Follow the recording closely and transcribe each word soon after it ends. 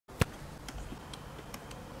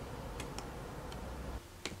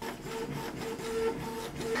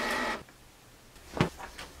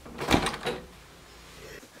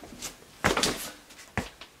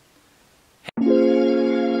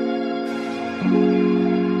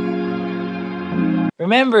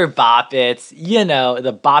Remember Bop-Its? You know,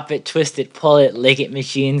 the Bop-It, Twist It, Pull It, Lick It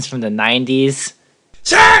machines from the 90s?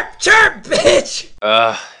 Chirp! Chirp, bitch!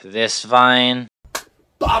 Ugh, this Vine.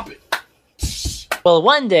 Bop-It! Well,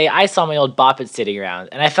 one day I saw my old Bop-It sitting around,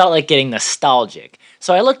 and I felt like getting nostalgic.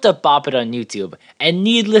 So I looked up Bop-It on YouTube, and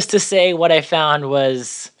needless to say, what I found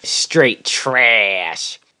was straight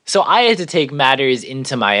trash. So I had to take matters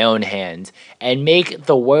into my own hands and make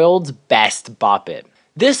the world's best Bop-It.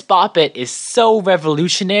 This Bop-It is so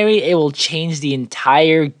revolutionary, it will change the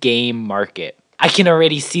entire game market. I can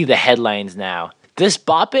already see the headlines now. This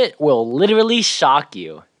Bop-It will literally shock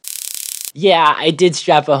you. Yeah, I did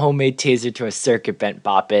strap a homemade taser to a circuit bent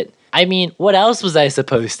Bop-It. I mean, what else was I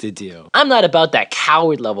supposed to do? I'm not about that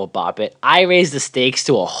coward level Bop-It. I raised the stakes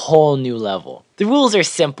to a whole new level. The rules are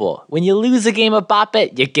simple. When you lose a game of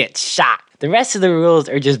Bop-It, you get shot. The rest of the rules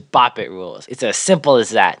are just Bop-It rules. It's as simple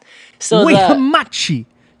as that. So wait, Hamachi!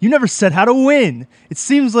 You never said how to win. It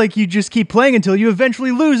seems like you just keep playing until you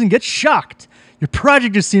eventually lose and get shocked. Your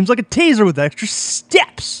project just seems like a taser with extra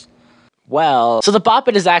steps. Well, so the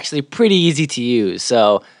Bop-It is actually pretty easy to use.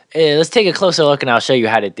 So let's take a closer look and I'll show you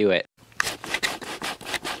how to do it.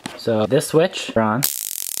 So this switch, you're on.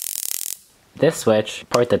 This switch,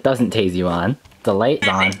 part that doesn't tase you on. The light is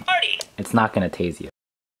on. It's not gonna tase you.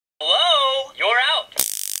 Hello? You're out.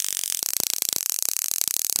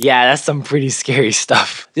 Yeah, that's some pretty scary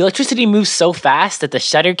stuff. The electricity moves so fast that the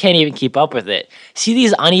shutter can't even keep up with it. See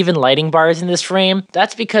these uneven lighting bars in this frame?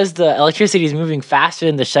 That's because the electricity is moving faster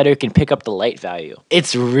than the shutter can pick up the light value.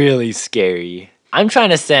 It's really scary. I'm trying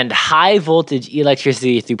to send high voltage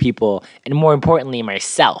electricity through people, and more importantly,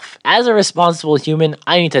 myself. As a responsible human,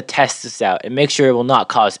 I need to test this out and make sure it will not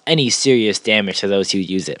cause any serious damage to those who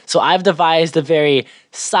use it. So I've devised a very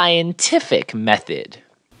scientific method.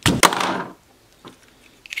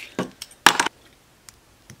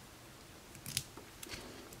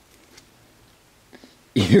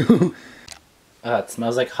 Ew. It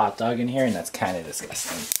smells like hot dog in here, and that's kind of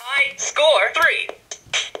disgusting. I score 3.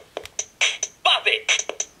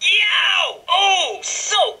 Bop-It. Yow! Oh,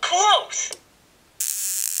 so close.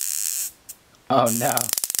 Oh no.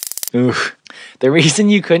 Oof. The reason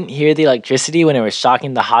you couldn't hear the electricity when it was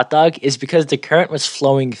shocking the hot dog is because the current was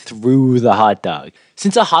flowing through the hot dog.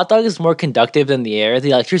 Since a hot dog is more conductive than the air,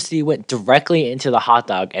 the electricity went directly into the hot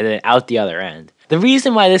dog and then out the other end. The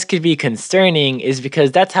reason why this could be concerning is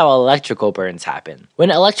because that's how electrical burns happen.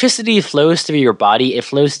 When electricity flows through your body, it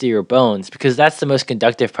flows through your bones because that's the most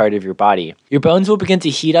conductive part of your body. Your bones will begin to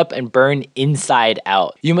heat up and burn inside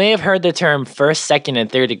out. You may have heard the term first, second,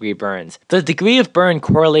 and third degree burns. The degree of burn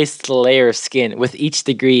correlates to the layer of skin, with each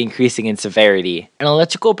degree increasing in severity. An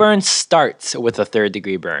electrical burn starts with a third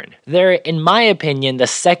degree burn. They're, in my opinion, the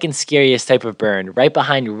second scariest type of burn, right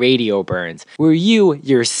behind radio burns, where you,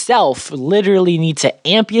 yourself, literally need to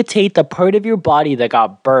amputate the part of your body that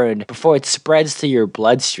got burned before it spreads to your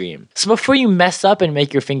bloodstream. So before you mess up and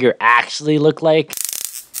make your finger actually look like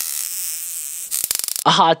a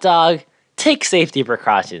hot dog, take safety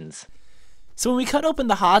precautions. So when we cut open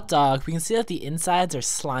the hot dog, we can see that the insides are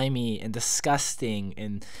slimy and disgusting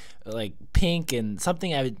and like pink and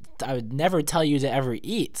something I would never tell you to ever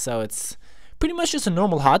eat. So it's pretty much just a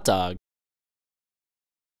normal hot dog.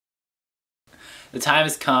 The time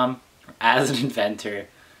has come. As an inventor,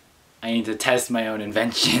 I need to test my own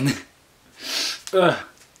invention. Ugh.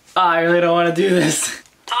 I really don't want to do this.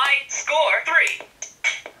 I score 3.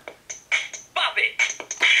 Bop-It.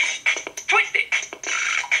 Twist it.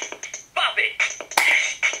 Bop-It.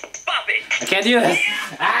 Bop-It. I can't do this.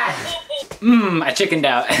 Ah. I chickened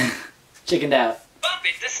out. Chickened out.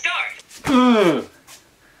 Bop-It to start.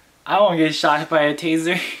 I won't get shot by a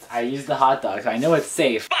taser. I used the hot dog, so I know it's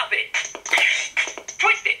safe. Bop-It.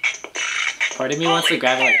 Twist it. Part of me wants to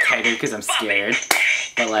grab it like tighter because I'm scared,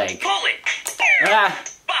 but like, Pull it. ah!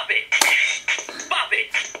 Bop-It.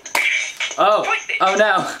 Bop-It. Oh! Twist it. Oh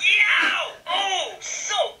no! Yow! Oh,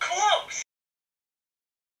 so close.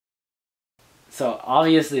 So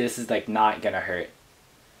obviously this is like not gonna hurt,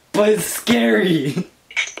 but it's scary.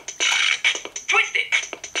 Twist it.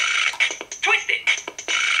 Twist it.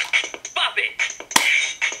 Bop-It.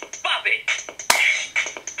 Bop-It.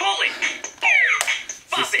 Pull it.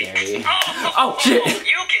 This is scary. Oh, shit!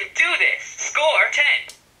 You can do this. Score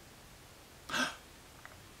 10.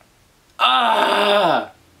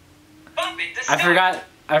 Ah! Bop-It to I start.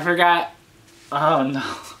 forgot. Oh no.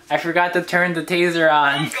 I forgot to turn the taser on.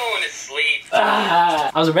 I'm going to sleep.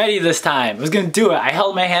 Ah, I was ready this time. I was gonna do it. I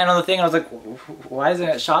held my hand on the thing and I was like, why isn't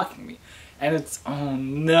it shocking me? And it's, oh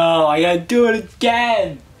no, I gotta do it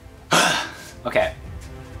again. Okay.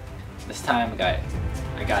 This time,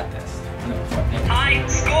 I got this. High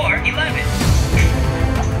score 11.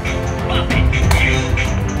 Bop it.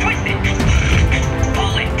 Twist it.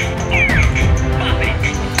 Pull it. Bop it.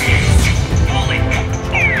 Pull it.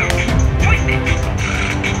 Twist it.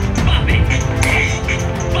 Bop it.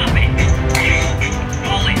 Bop it.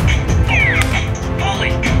 Pull it. Pull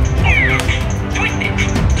it. Twist it.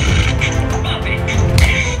 Bop it.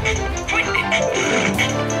 Twist it.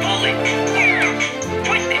 Pull it.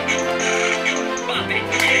 Twist it. Bop it.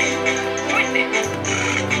 Twist it.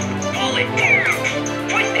 Pull it.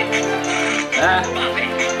 Twist it. Bop it.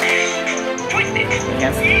 Twist it.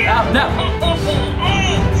 Can't see. Oh, no. Oh,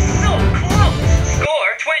 so close.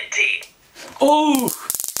 Score 20. Oh.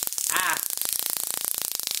 Ah.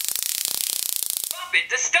 Bop it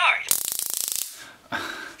to start.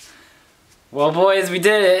 Well, boys, we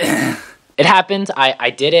did it. It happened. I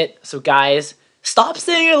did it. So, guys, stop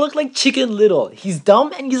saying I look like Chicken Little. He's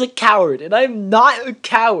dumb and he's a coward, and I'm not a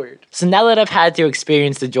coward. So now that I've had to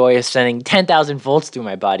experience the joy of sending 10,000 volts through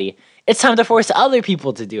my body, it's time to force other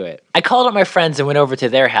people to do it. I called up my friends and went over to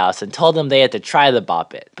their house and told them they had to try the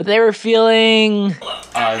Bop-It. But they were feeling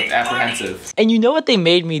apprehensive. And you know what they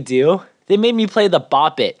made me do? They made me play the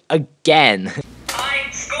Bop-It again. I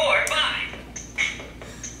score 5.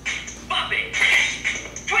 Bop it.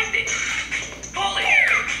 Twist it. Pull it.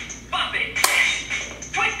 Bop it.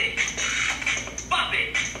 Twist it. Bop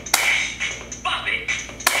it. Bop it.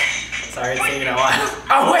 Sorry, it's taking a while.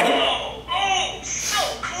 Oh, wait! Oh, so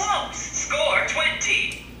close. Score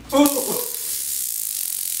 20.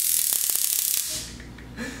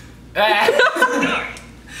 Start.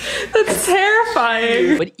 That's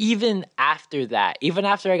terrifying. But even after that, even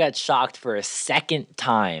after I got shocked for a second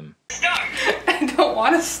time, Start. I don't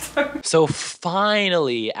want to start. so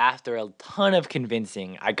finally, after a ton of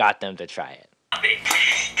convincing, I got them to try it. Bop it.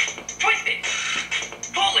 Twist it.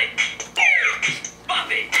 Pull it. Bop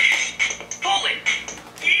it. Pull it.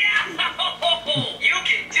 Yeah! You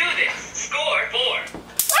can do this. Score 4.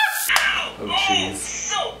 Ow! Oh, jeez.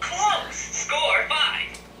 So close. Score 5.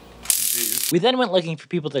 We then went looking for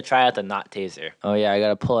people to try out the not taser. Oh yeah, I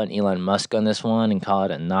gotta pull an Elon Musk on this one and call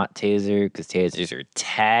it a not taser, because tasers are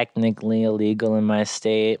technically illegal in my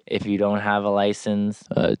state. If you don't have a license,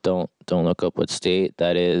 don't look up what state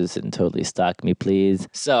that is and totally stalk me, please.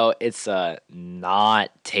 So it's a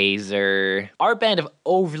not taser. Our band of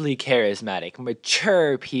overly charismatic,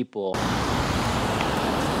 mature people.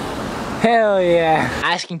 Hell yeah.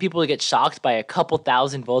 Asking people to get shocked by a couple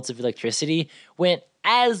thousand volts of electricity went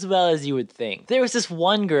as well as you would think. There was this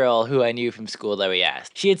one girl who I knew from school that we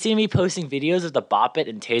asked. She had seen me posting videos of the Bop-It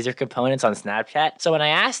and taser components on Snapchat, so when I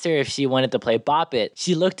asked her if she wanted to play Bop-It,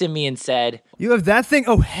 she looked at me and said, You have that thing?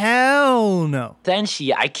 Oh, hell no. then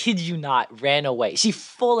she, I kid you not, ran away. She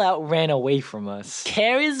full out ran away from us.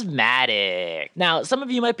 Charismatic. Now, some of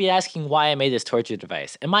you might be asking why I made this torture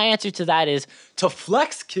device, and my answer to that is, to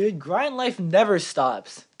flex, kid, grind life never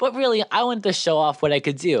stops. But really, I wanted to show off what I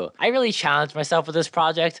could do. I really challenged myself with this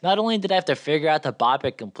project. Not only did I have to figure out the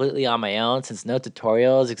Bop-It completely on my own, since no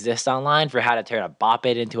tutorials exist online for how to turn a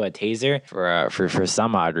Bop-It into a taser, for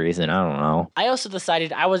some odd reason, I don't know. I also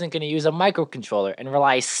decided I wasn't going to use a microcontroller and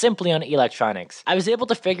rely simply on electronics. I was able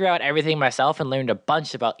to figure out everything myself and learned a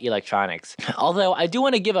bunch about electronics. Although, I do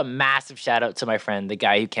want to give a massive shout out to my friend, the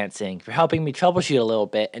guy who can't sing, for helping me troubleshoot a little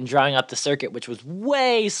bit and drawing up the circuit, which was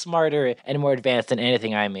way smarter and more advanced than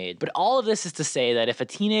anything I made. But all of this is to say that if a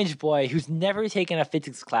teenage boy who's never taken a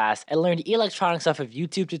physics class and learned electronics off of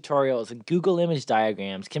YouTube tutorials and Google image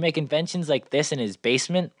diagrams can make inventions like this in his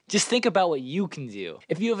basement, just think about what you can do.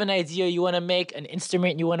 If you have an idea you want to make, an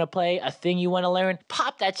instrument you want to play, a thing you want to learn,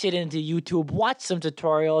 pop that shit into YouTube, watch some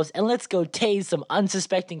tutorials, and let's go tase some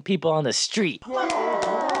unsuspecting people on the street.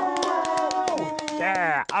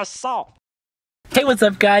 Yeah, assault. Hey, what's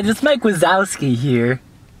up, guys? It's Mike Wazowski here.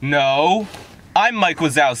 No, I'm Mike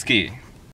Wazowski.